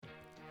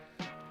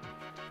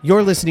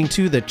You're listening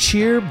to the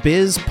Cheer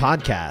Biz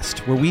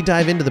Podcast, where we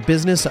dive into the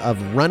business of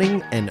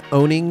running and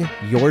owning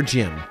your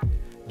gym.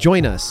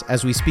 Join us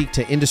as we speak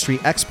to industry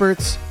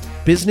experts,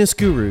 business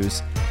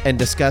gurus, and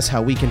discuss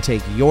how we can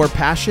take your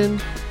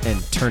passion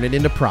and turn it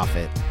into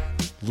profit.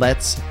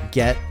 Let's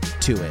get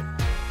to it.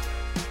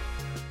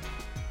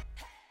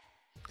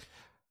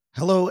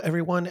 Hello,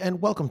 everyone,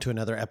 and welcome to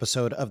another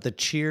episode of the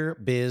Cheer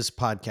Biz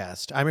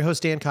Podcast. I'm your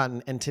host, Dan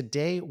Cotton, and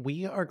today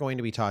we are going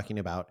to be talking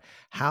about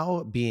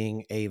how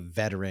being a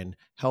veteran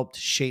helped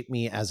shape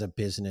me as a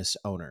business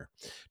owner.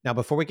 Now,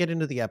 before we get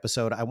into the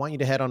episode, I want you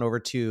to head on over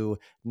to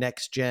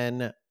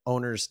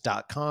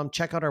nextgenowners.com,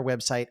 check out our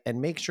website, and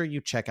make sure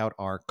you check out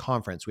our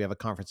conference. We have a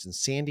conference in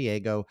San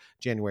Diego,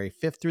 January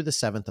 5th through the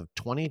 7th of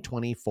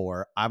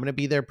 2024. I'm going to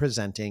be there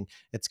presenting.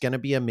 It's going to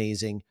be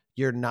amazing.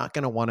 You're not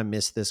going to want to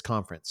miss this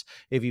conference.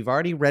 If you've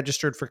already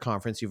registered for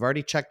conference, you've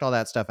already checked all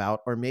that stuff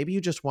out, or maybe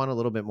you just want a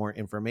little bit more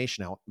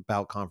information out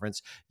about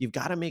conference, you've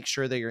got to make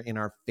sure that you're in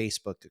our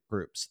Facebook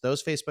groups.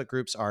 Those Facebook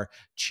groups are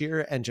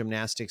Cheer and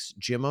Gymnastics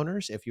Gym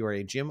Owners, if you are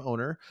a gym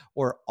owner,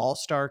 or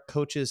All-Star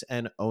Coaches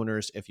and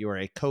Owners, if you are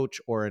a coach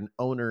or an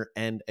owner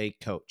and a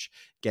coach.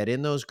 Get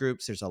in those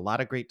groups. There's a lot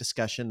of great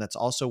discussion. That's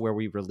also where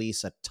we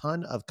release a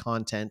ton of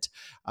content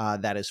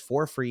that is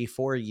for free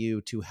for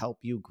you to help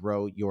you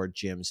grow your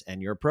gyms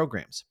and your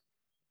programs.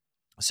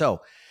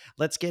 So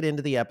let's get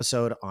into the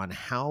episode on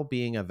how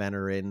being a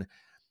veteran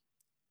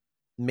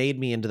made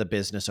me into the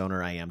business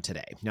owner I am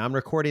today. Now, I'm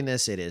recording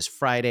this. It is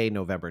Friday,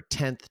 November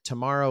 10th.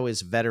 Tomorrow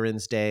is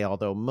Veterans Day,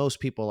 although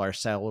most people are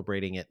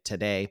celebrating it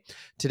today.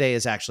 Today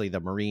is actually the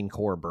Marine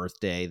Corps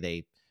birthday.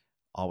 They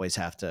always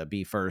have to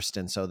be first.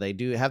 And so they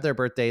do have their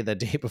birthday the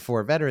day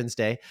before Veterans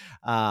Day.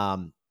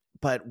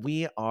 But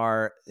we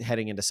are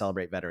heading in to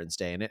celebrate Veterans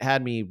Day. And it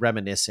had me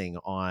reminiscing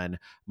on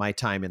my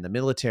time in the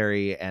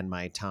military and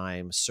my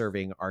time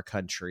serving our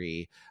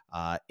country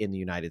in the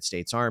United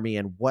States Army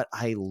and what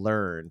I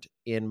learned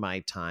in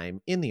my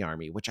time in the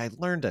Army, which I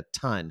learned a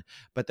ton.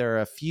 But there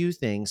are a few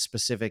things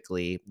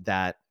specifically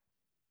that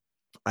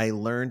I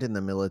learned in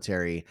the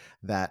military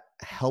that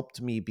helped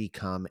me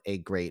become a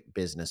great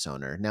business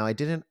owner. Now, I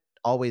didn't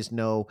always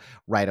know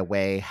right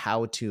away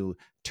how to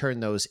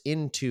turn those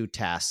into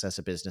tasks as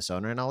a business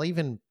owner. And I'll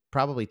even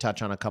probably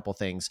touch on a couple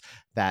things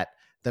that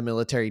the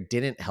military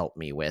didn't help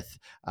me with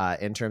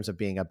in terms of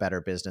being a better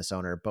business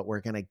owner, but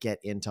we're going to get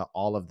into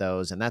all of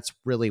those. And that's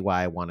really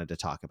why I wanted to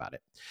talk about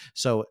it.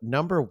 So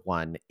number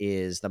one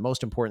is the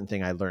most important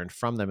thing I learned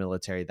from the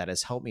military that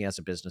has helped me as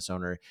a business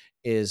owner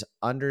is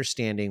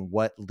understanding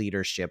what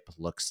leadership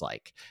looks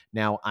like.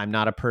 Now, I'm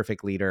not a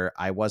perfect leader.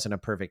 I wasn't a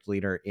perfect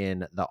leader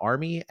in the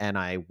Army, and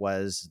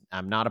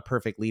I'm not a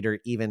perfect leader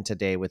even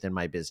today within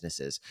my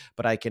businesses,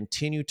 but I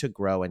continue to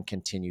grow and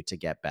continue to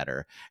get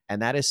better.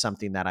 And that is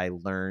something that I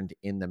learned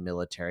in the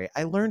military.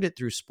 I learned it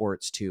through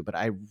sports too, but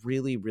I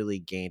really, really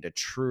gained a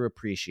true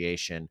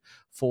appreciation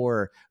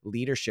for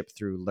leadership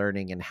through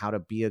learning and how to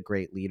be a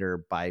great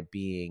leader by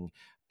being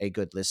a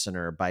good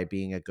listener, by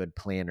being a good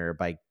planner,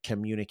 by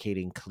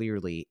communicating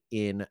clearly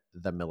in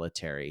the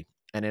military.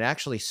 And it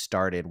actually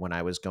started when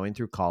I was going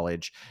through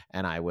college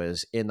and I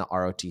was in the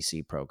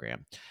ROTC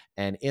program.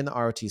 And in the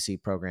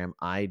ROTC program,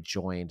 I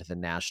joined the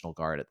National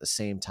Guard at the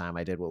same time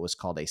I did what was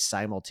called a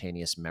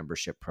simultaneous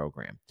membership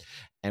program.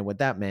 And what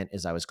that meant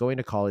is I was going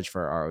to college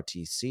for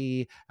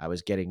ROTC. I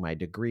was getting my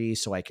degree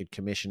so I could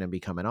commission and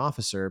become an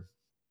officer.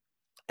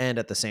 And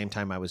at the same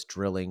time, I was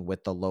drilling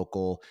with the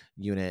local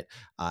unit,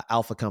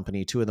 Alpha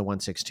Company 2 of the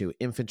 162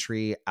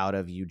 Infantry out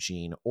of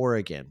Eugene,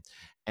 Oregon.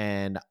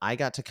 And I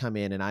got to come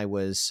in and I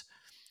was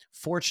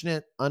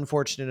fortunate,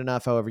 unfortunate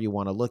enough, however you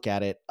want to look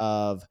at it,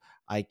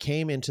 I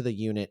came into the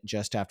unit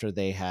just after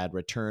they had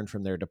returned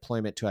from their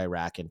deployment to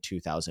Iraq in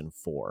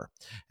 2004.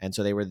 And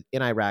so they were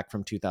in Iraq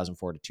from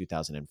 2004 to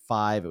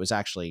 2005. It was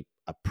actually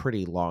a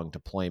pretty long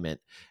deployment.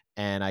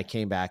 And I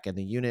came back and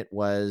the unit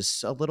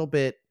was a little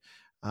bit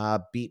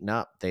beaten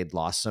up. They'd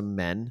lost some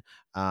men.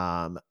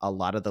 A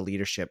lot of the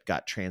leadership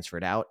got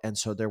transferred out. And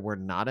so there were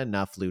not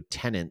enough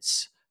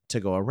lieutenants to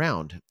go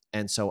around.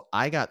 And so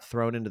I got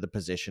thrown into the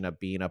position of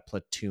being a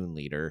platoon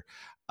leader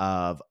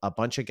of a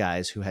bunch of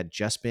guys who had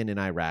just been in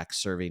Iraq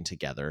serving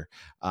together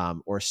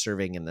or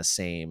serving in the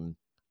same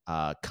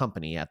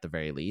company at the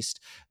very least.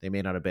 They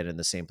may not have been in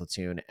the same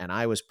platoon. And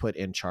I was put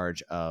in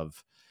charge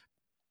of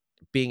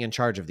being in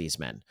charge of these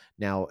men.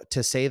 Now,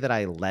 to say that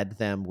I led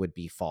them would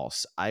be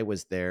false. I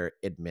was their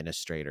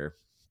administrator.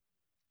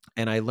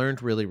 And I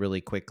learned really,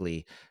 really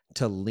quickly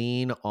to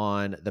lean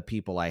on the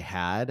people I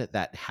had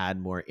that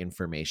had more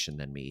information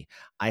than me.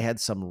 I had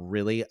some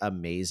really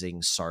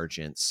amazing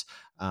sergeants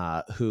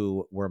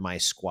who were my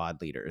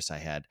squad leaders. I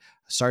had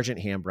Sergeant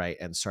Hambright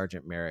and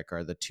Sergeant Merrick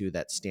are the two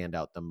that stand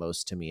out the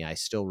most to me. I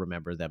still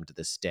remember them to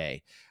this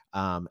day.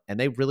 And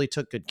they really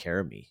took good care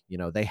of me. You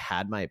know, they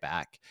had my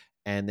back.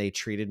 And they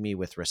treated me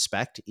with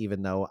respect,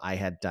 even though I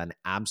had done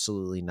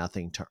absolutely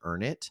nothing to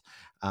earn it.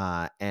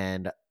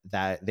 and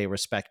that they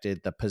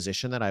respected the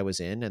position that I was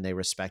in, and they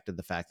respected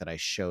the fact that I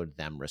showed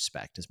them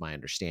respect, is my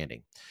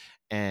understanding.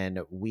 And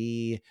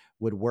we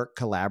would work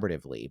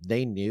collaboratively.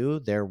 They knew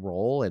their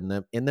role in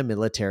the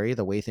military.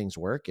 The way things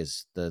work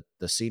is the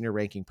senior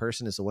ranking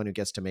person is the one who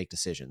gets to make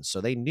decisions.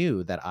 So they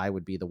knew that I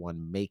would be the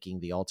one making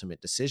the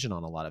ultimate decision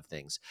on a lot of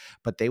things,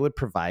 but they would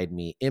provide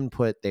me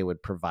input. They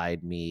would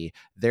provide me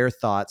their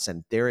thoughts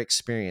and their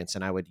experience,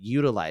 and I would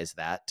utilize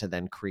that to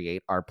then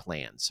create our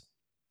plans.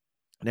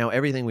 Now,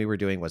 everything we were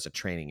doing was a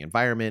training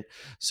environment,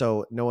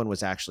 so no one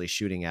was actually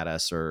shooting at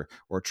us or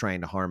trying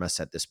to harm us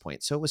at this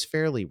point. So it was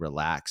fairly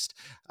relaxed,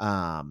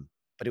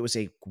 but it was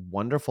a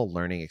wonderful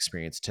learning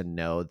experience to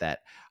know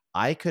that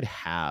I could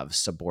have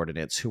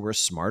subordinates who were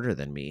smarter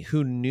than me,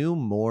 who knew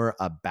more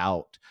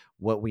about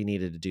what we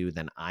needed to do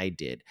than I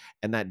did,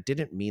 and that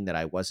didn't mean that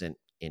I wasn't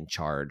in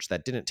charge.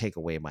 That didn't take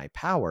away my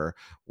power.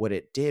 What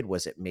it did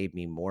was it made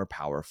me more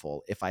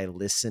powerful if I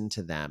listened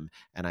to them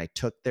and I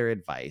took their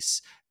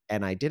advice,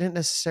 and I didn't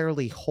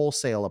necessarily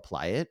wholesale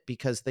apply it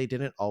because they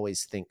didn't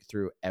always think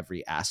through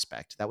every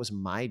aspect. That was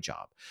my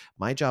job.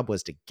 My job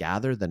was to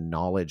gather the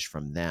knowledge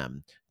from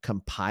them,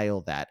 compile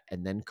that,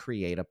 and then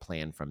create a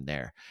plan from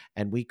there.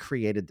 And we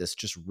created this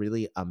just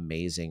really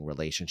amazing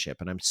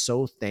relationship. And I'm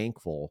so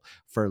thankful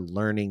for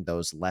learning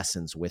those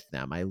lessons with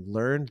them. I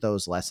learned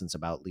those lessons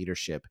about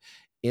leadership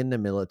in the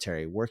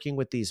military, working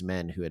with these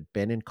men who had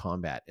been in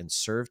combat and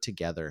served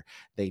together.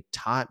 They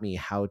taught me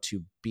how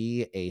to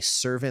be a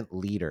servant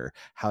leader,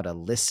 how to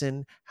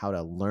listen, how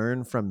to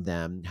learn from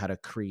them, how to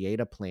create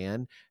a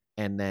plan,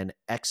 and then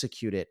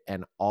execute it,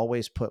 and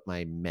always put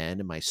my men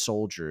and my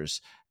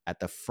soldiers at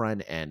the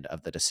front end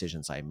of the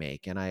decisions I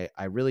make. And I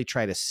really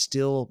try to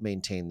still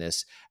maintain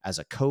this as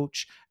a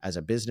coach, as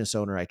a business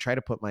owner. I try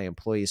to put my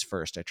employees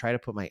first. I try to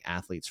put my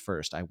athletes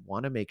first. I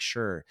want to make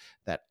sure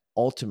that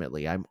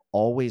ultimately I'm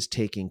always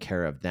taking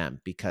care of them,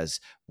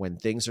 because when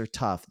things are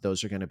tough,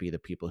 those are going to be the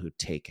people who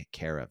take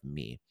care of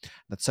me.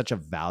 That's such a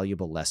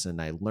valuable lesson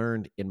I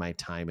learned in my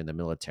time in the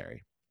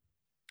military.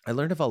 I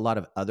learned of a lot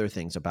of other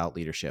things about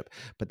leadership,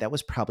 but that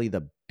was probably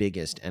the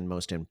biggest and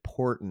most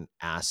important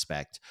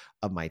aspect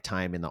of my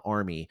time in the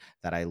Army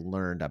that I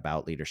learned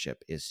about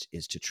leadership is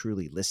to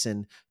truly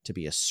listen, to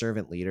be a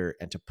servant leader,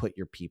 and to put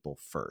your people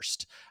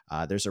first.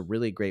 There's a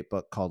really great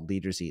book called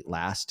Leaders Eat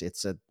Last.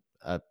 It's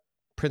a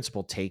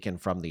principle taken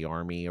from the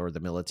Army or the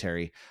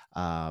military.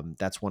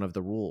 That's one of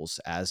the rules.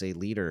 As a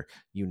leader,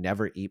 you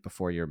never eat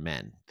before your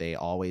men. They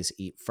always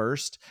eat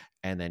first,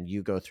 and then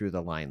you go through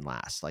the line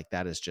last. Like,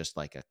 that is just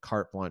like a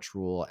carte blanche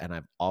rule, and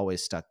I've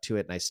always stuck to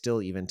it. And I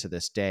still, even to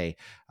this day,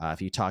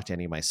 if you talk to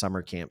any of my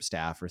summer camp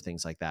staff or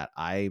things like that,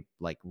 I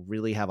like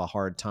really have a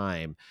hard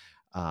time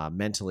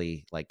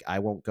mentally. Like, I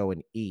won't go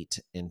and eat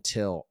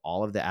until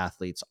all of the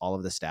athletes, all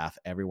of the staff,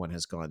 everyone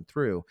has gone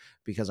through,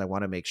 because I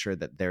want to make sure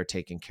that they're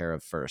taken care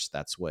of first.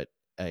 That's what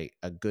a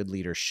good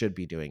leader should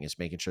be doing, is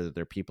making sure that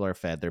their people are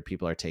fed, their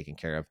people are taken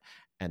care of,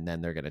 and then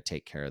they're going to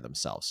take care of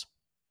themselves.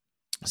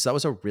 So that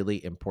was a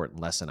really important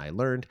lesson I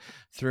learned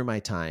through my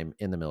time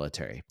in the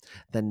military.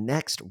 The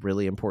next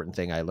really important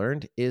thing I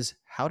learned is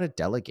how to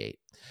delegate.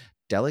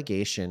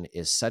 Delegation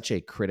is such a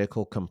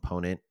critical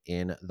component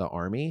in the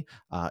Army.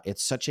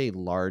 It's such a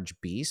large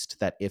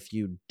beast that if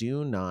you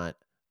do not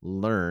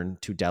learn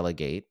to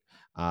delegate,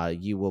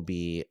 you will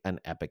be an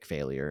epic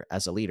failure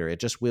as a leader. It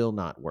just will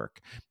not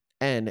work.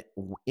 And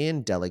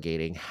in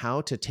delegating,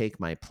 how to take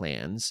my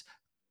plans,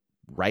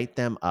 write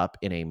them up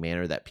in a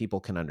manner that people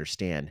can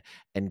understand,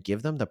 and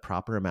give them the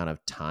proper amount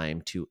of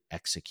time to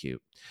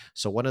execute.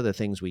 So one of the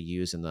things we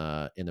use in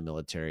the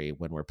military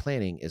when we're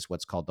planning is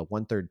what's called the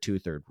 1/3,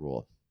 2/3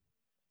 rule.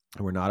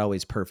 And we're not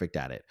always perfect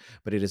at it,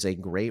 but it is a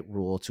great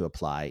rule to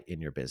apply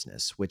in your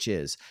business, which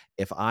is,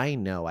 if I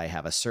know I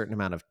have a certain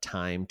amount of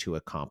time to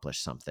accomplish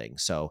something,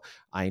 so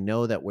I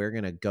know that we're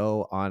going to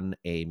go on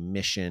a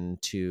mission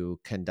to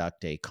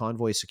conduct a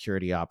convoy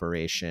security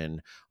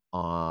operation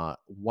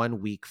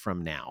 1 week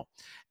from now,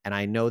 and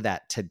I know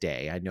that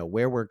today, I know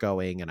where we're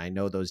going and I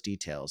know those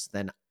details,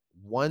 then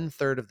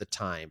 1/3 of the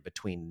time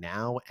between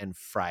now and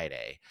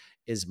Friday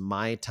is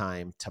my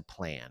time to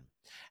plan.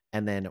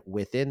 And then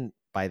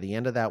by the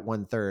end of that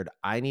 1/3,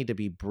 I need to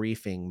be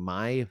briefing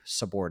my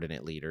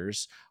subordinate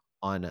leaders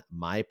on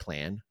my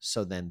plan.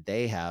 So then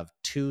they have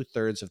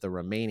 2/3 of the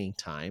remaining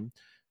time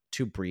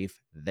to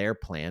brief their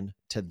plan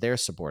to their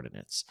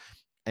subordinates.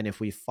 And if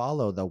we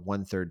follow the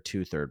 1/3,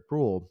 2/3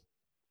 rule,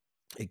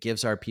 it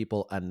gives our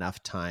people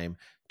enough time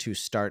to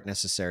start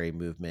necessary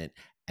movement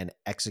and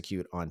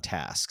execute on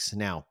tasks.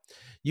 Now,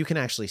 you can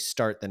actually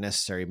start the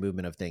necessary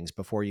movement of things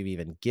before you've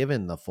even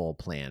given the full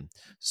plan.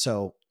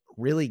 So,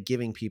 really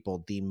giving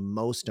people the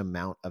most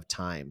amount of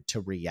time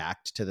to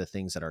react to the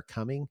things that are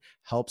coming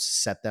helps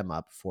set them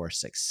up for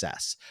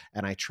success.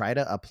 And I try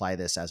to apply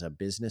this as a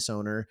business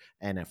owner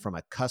and from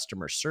a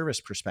customer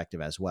service perspective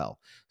as well.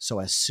 So,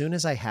 as soon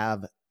as I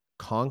have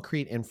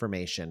concrete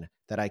information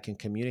that I can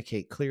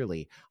communicate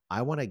clearly,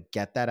 I want to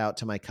get that out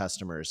to my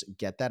customers,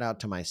 get that out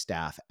to my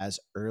staff as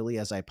early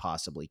as I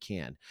possibly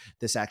can.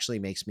 This actually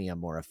makes me a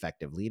more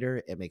effective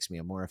leader. It makes me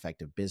a more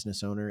effective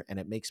business owner, and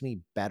it makes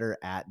me better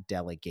at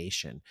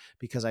delegation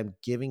because I'm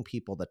giving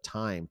people the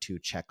time to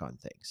check on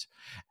things.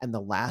 And the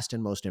last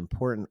and most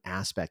important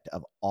aspect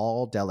of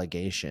all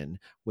delegation,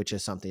 which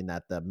is something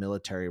that the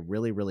military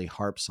really, really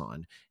harps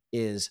on,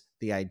 is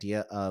the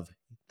idea of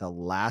the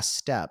last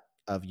step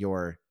of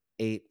your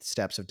 8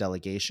 steps of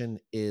delegation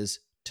is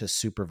to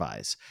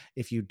supervise.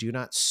 If you do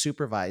not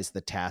supervise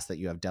the task that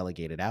you have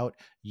delegated out,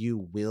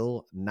 you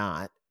will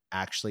not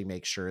actually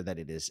make sure that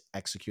it is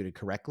executed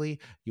correctly.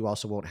 You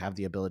also won't have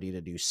the ability to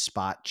do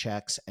spot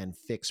checks and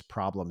fix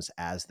problems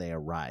as they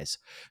arise.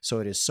 So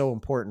it is so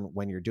important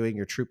when you're doing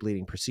your troop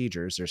leading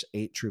procedures. There's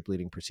 8 troop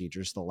leading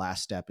procedures. The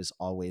last step is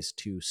always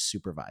to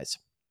supervise.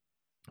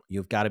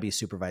 You've got to be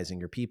supervising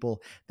your people.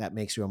 That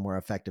makes you a more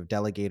effective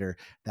delegator.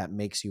 That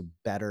makes you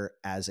better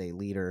as a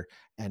leader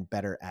and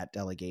better at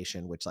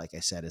delegation, which, like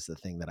I said, is the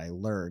thing that I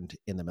learned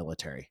in the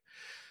military.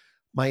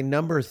 My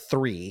number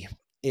 3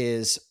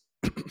 is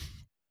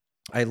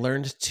I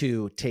learned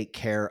to take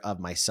care of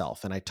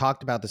myself. And I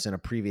talked about this in a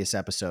previous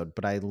episode,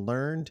 but I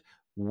learned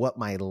what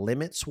my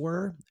limits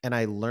were and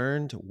I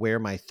learned where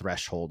my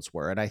thresholds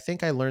were. And I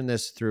think I learned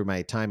this through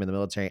my time in the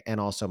military and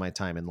also my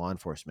time in law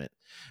enforcement.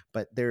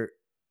 But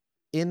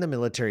in the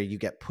military, you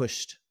get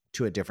pushed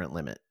to a different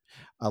limit,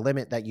 a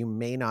limit that you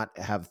may not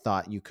have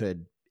thought you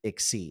could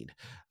exceed.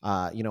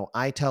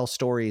 I tell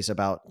stories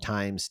about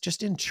times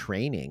just in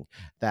training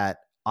that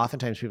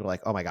oftentimes people are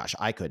like, oh my gosh,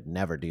 I could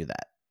never do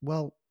that.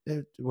 Well,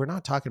 we're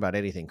not talking about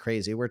anything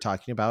crazy. We're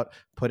talking about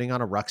putting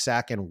on a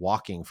rucksack and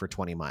walking for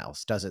 20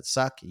 miles. Does it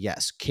suck?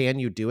 Yes. Can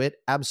you do it?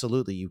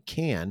 Absolutely, you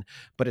can,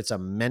 but it's a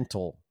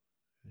mental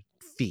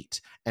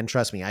feet. And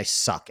trust me, I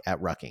suck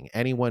at rucking.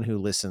 Anyone who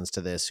listens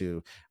to this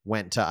who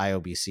went to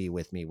IOBC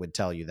with me would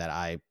tell you that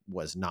I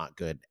was not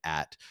good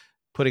at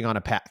putting on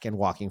a pack and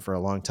walking for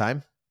a long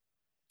time.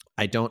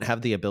 I don't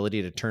have the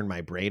ability to turn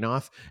my brain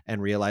off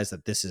and realize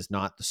that this is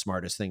not the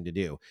smartest thing to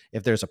do.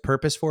 If there's a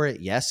purpose for it,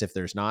 yes. If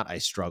there's not, I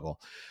struggle.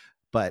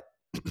 But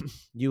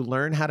you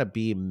learn how to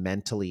be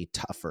mentally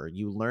tougher.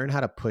 You learn how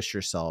to push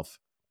yourself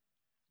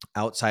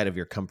outside of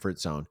your comfort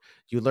zone.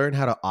 You learn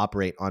how to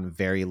operate on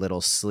very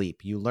little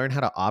sleep. You learn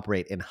how to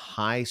operate in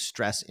high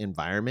stress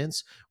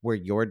environments where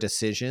your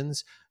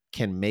decisions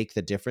can make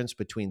the difference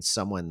between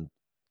someone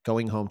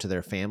going home to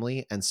their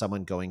family and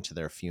someone going to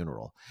their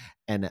funeral.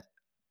 And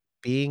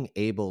being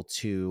able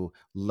to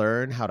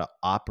learn how to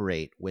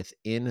operate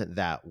within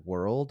that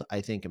world,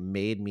 I think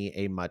made me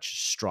a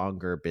much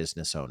stronger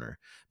business owner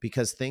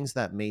because things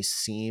that may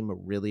seem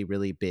really,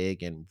 really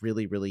big and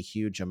really, really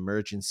huge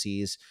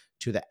emergencies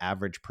to the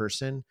average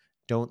person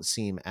don't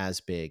seem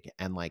as big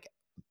and like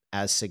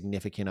as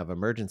significant of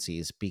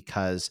emergencies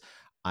because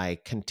I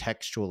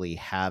contextually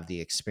have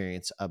the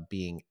experience of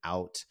being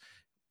out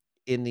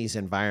in these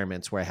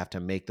environments where I have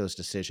to make those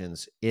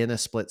decisions in a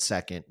split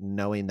second,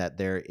 knowing that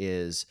there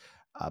is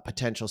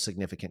potential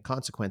significant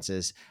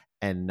consequences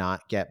and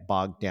not get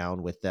bogged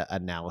down with the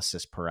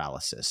analysis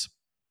paralysis.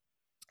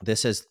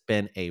 This has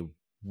been a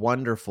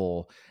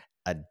wonderful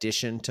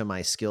addition to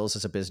my skills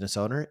as a business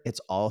owner. It's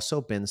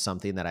also been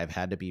something that I've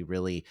had to be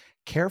really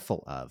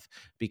careful of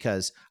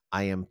because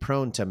I am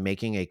prone to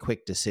making a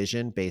quick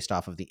decision based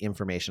off of the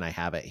information I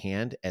have at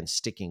hand and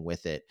sticking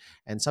with it.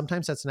 And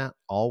sometimes that's not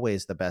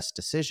always the best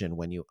decision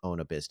when you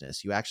own a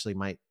business. You actually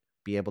might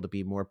be able to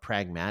be more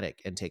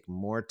pragmatic and take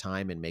more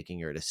time in making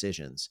your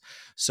decisions.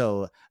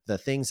 So the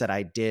things that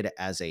I did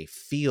as a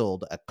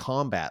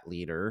combat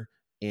leader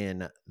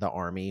in the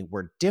Army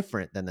were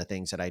different than the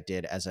things that I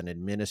did as an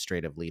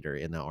administrative leader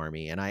in the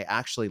Army. And I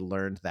actually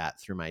learned that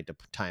through my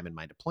time in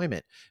my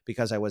deployment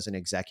because I was an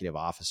executive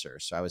officer.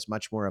 So I was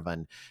much more of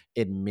an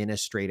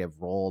administrative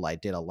role. I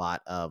did a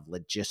lot of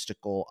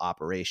logistical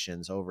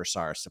operations,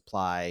 oversaw our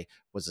supply,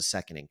 was a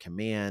second in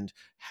command,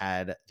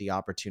 had the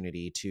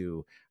opportunity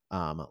to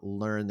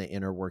learn the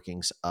inner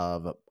workings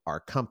of our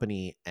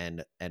company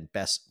and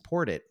best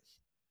support it,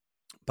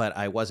 but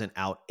I wasn't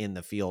out in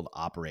the field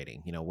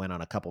operating. Went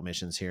on a couple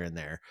missions here and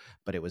there,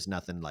 but it was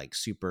nothing like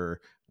super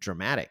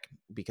dramatic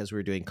because we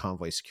were doing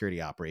convoy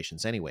security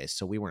operations anyways.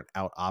 So we weren't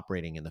out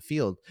operating in the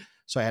field.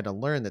 So I had to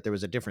learn that there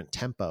was a different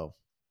tempo,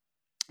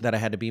 that I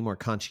had to be more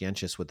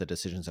conscientious with the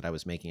decisions that I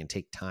was making and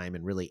take time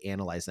and really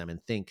analyze them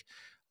and think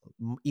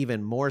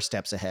even more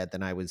steps ahead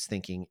than I was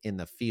thinking in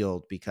the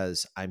field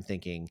because I'm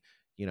thinking,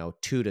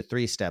 2 to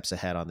 3 steps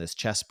ahead on this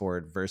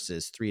chessboard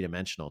versus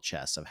 3-dimensional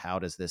chess of how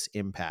does this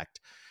impact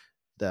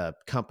the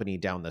company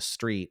down the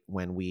street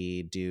when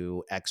we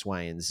do X,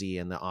 Y, and Z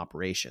in the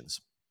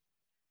operations.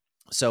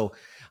 So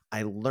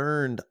I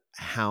learned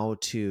how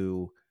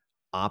to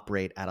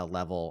operate at a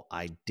level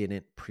I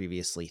didn't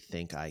previously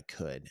think I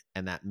could.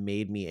 And that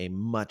made me a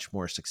much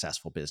more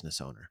successful business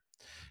owner.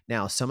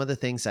 Now, some of the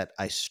things that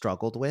I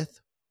struggled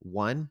with,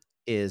 one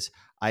is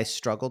I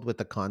struggled with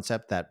the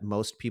concept that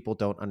most people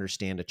don't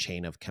understand a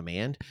chain of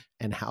command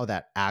and how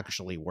that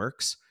actually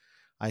works.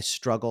 I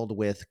struggled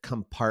with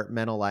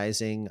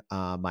compartmentalizing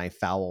my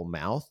foul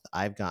mouth.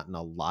 I've gotten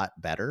a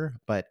lot better,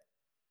 but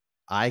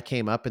I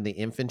came up in the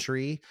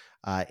infantry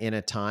in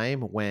a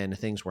time when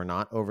things were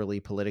not overly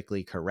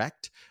politically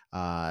correct.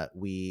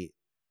 We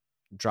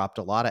dropped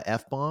a lot of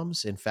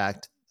F-bombs. In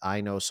fact,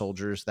 I know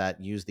soldiers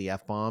that use the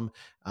F-bomb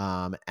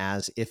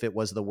as if it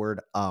was the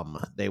word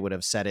They would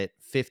have said it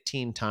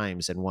 15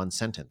 times in one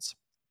sentence.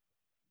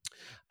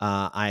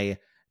 I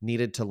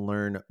needed to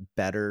learn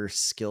better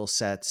skill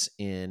sets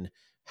in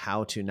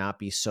how to not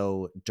be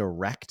so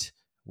direct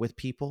with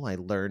people. I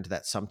learned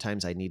that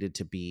sometimes I needed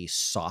to be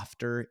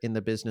softer in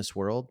the business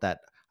world, that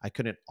I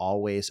couldn't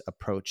always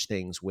approach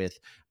things with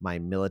my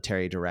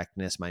military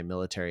directness, my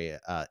military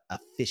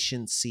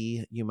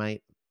efficiency, you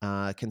might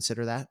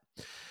consider that.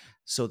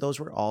 So those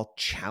were all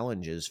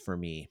challenges for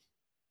me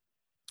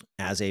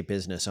as a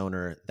business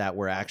owner that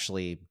were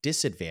actually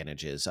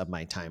disadvantages of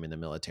my time in the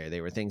military.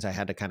 They were things I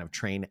had to kind of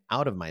train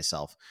out of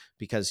myself,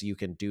 because you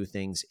can do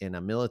things in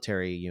a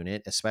military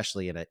unit,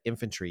 especially in an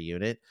infantry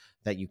unit,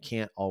 that you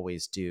can't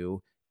always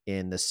do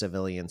in the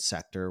civilian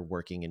sector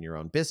working in your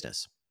own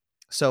business.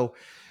 So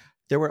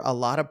there were a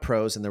lot of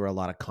pros and there were a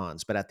lot of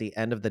cons, but at the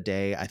end of the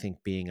day, I think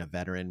being a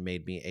veteran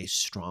made me a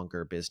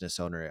stronger business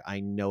owner. I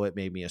know it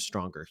made me a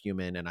stronger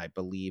human, and I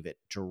believe it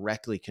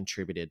directly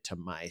contributed to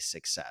my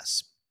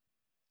success.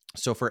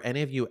 So for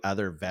any of you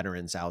other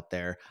veterans out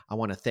there, I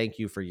want to thank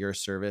you for your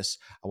service.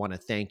 I want to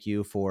thank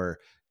you for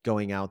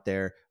going out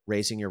there,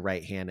 raising your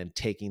right hand and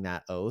taking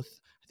that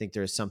oath. I think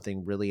there is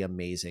something really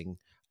amazing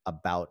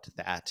about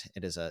that.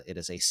 It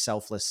is a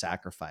selfless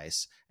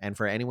sacrifice. And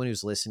for anyone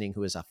who's listening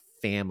who is a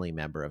family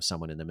member of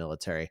someone in the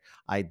military,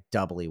 I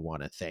doubly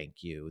want to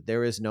thank you.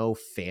 There is no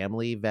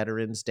family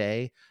Veterans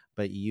Day,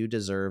 but you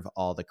deserve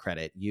all the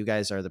credit. You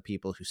guys are the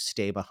people who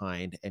stay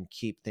behind and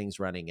keep things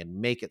running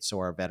and make it so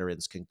our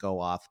veterans can go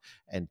off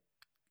and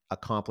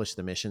accomplish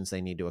the missions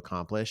they need to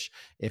accomplish.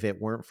 If it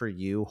weren't for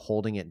you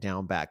holding it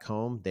down back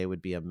home, they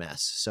would be a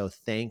mess. So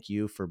thank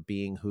you for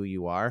being who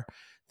you are.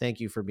 Thank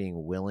you for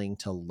being willing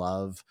to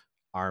love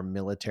our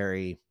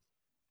military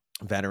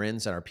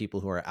veterans and our people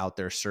who are out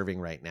there serving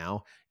right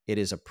now. It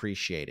is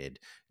appreciated.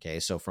 Okay.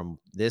 So from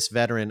this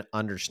veteran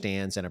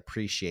understands and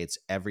appreciates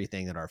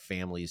everything that our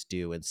families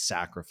do and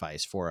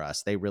sacrifice for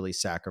us. They really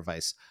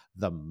sacrifice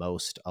the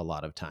most a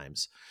lot of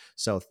times.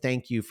 So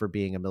thank you for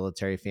being a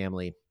military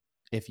family.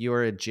 If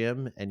you're a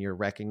gym and you're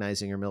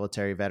recognizing your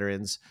military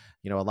veterans,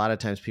 a lot of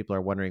times people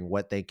are wondering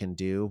what they can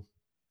do.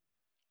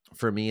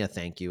 For me, a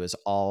thank you is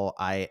all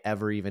I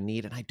ever even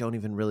need. And I don't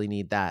even really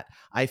need that.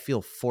 I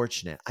feel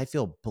fortunate. I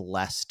feel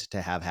blessed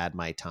to have had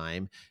my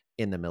time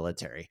in the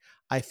military.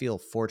 I feel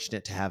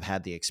fortunate to have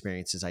had the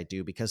experiences I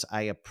do, because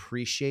I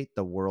appreciate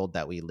the world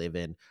that we live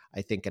in,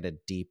 I think, at a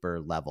deeper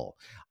level.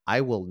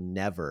 I will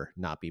never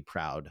not be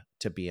proud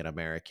to be an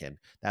American.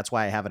 That's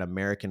why I have an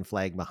American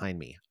flag behind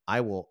me.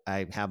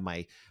 I have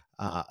my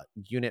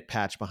unit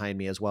patch behind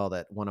me as well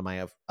that one of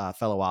my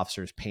fellow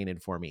officers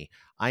painted for me.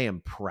 I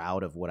am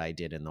proud of what I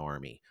did in the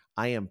Army.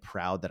 I am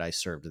proud that I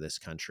served this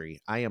country.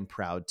 I am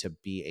proud to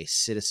be a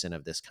citizen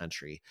of this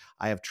country.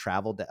 I have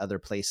traveled to other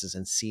places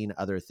and seen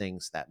other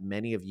things that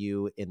many of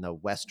you in the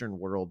Western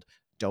world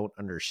don't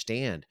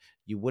understand.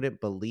 You wouldn't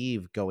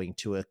believe going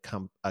to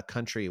a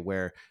country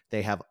where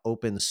they have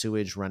open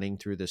sewage running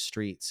through the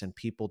streets and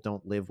people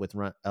don't live with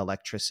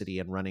electricity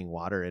and running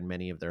water in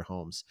many of their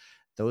homes.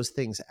 Those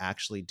things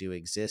actually do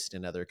exist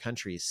in other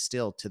countries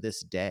still to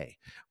this day.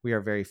 We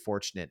are very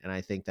fortunate. And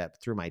I think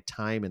that through my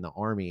time in the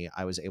Army,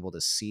 I was able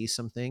to see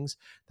some things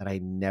that I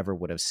never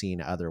would have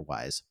seen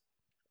otherwise.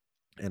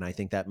 And I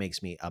think that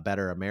makes me a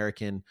better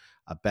American,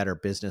 a better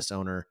business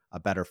owner, a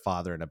better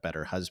father, and a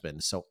better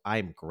husband. So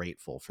I'm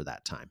grateful for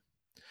that time.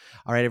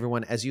 All right,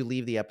 everyone, as you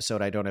leave the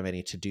episode, I don't have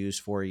any to-dos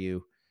for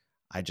you.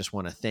 I just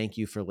want to thank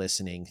you for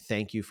listening.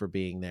 Thank you for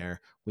being there.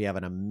 We have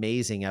an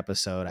amazing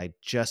episode. I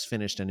just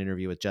finished an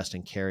interview with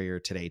Justin Carrier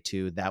today,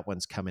 too. That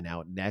one's coming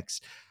out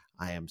next.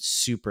 I am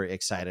super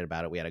excited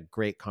about it. We had a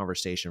great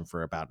conversation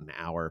for about an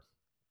hour.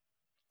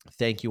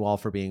 Thank you all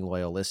for being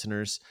loyal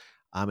listeners.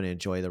 I'm going to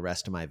enjoy the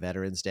rest of my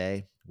Veterans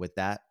Day. With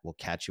that, we'll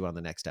catch you on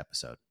the next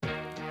episode.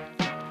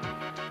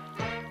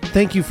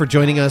 Thank you for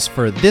joining us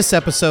for this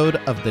episode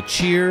of the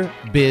Cheer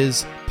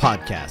Biz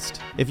Podcast.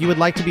 If you would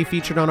like to be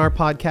featured on our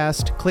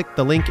podcast, click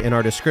the link in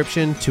our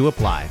description to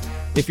apply.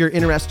 If you're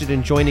interested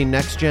in joining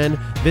NextGen,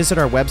 visit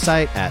our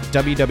website at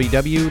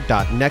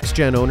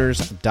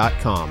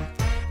www.nextgenowners.com.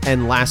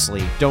 And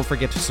lastly, don't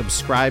forget to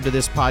subscribe to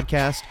this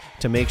podcast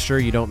to make sure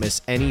you don't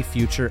miss any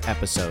future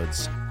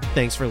episodes.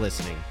 Thanks for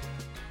listening.